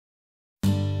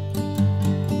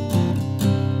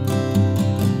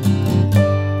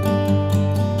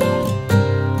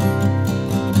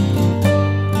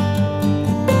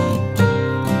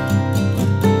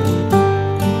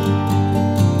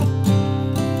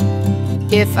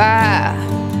If I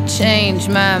change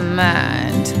my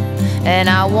mind and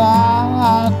I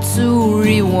want to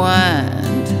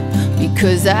rewind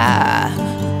because I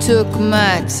took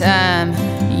my time,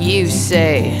 you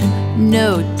say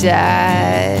no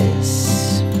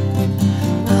dice.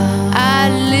 I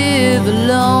live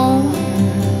alone,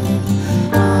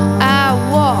 I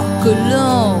walk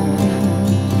alone.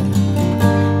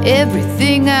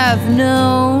 Everything I've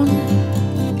known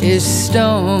is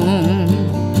stone.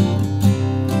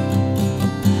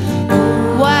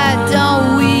 Why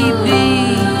don't we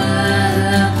be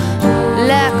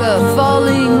like a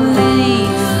falling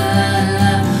leaf?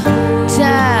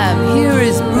 Time here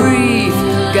is brief,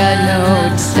 got no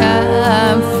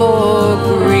time for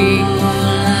grief.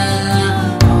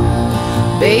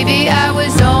 Baby, I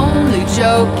was only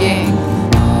joking,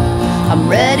 I'm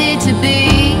ready to be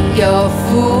your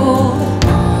fool.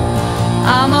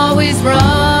 I'm always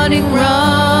running,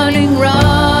 running,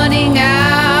 running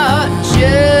out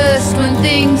just when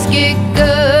things get good.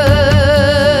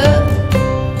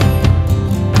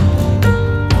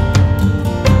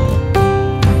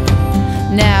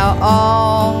 Now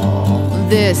all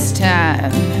this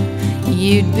time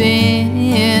you'd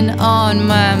been on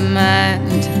my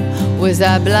mind. Was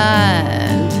I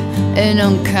blind and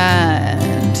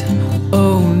unkind?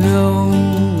 Oh no.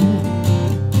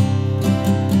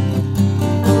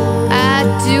 I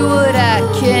do what I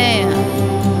can,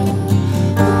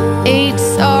 ain't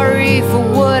sorry for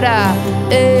what I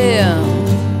am.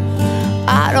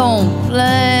 I don't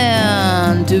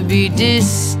plan to be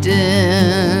distant.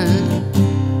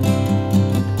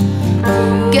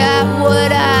 Got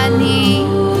what I need,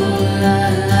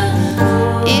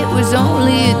 it was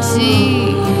only a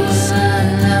tease.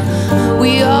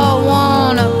 We all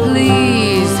wanna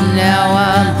please, now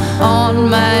I'm on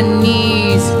my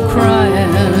knees crying.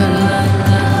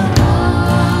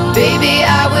 Baby,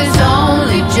 I was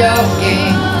only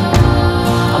joking,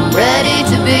 I'm ready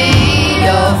to be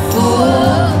your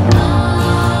fool.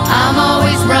 I'm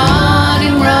always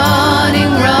running,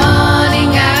 running,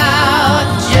 running out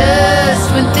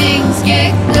just when things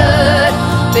get good.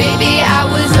 Baby, I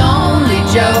was only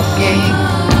joking,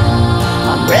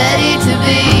 I'm ready to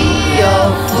be your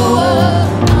fool.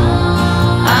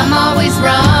 I'm always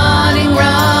running.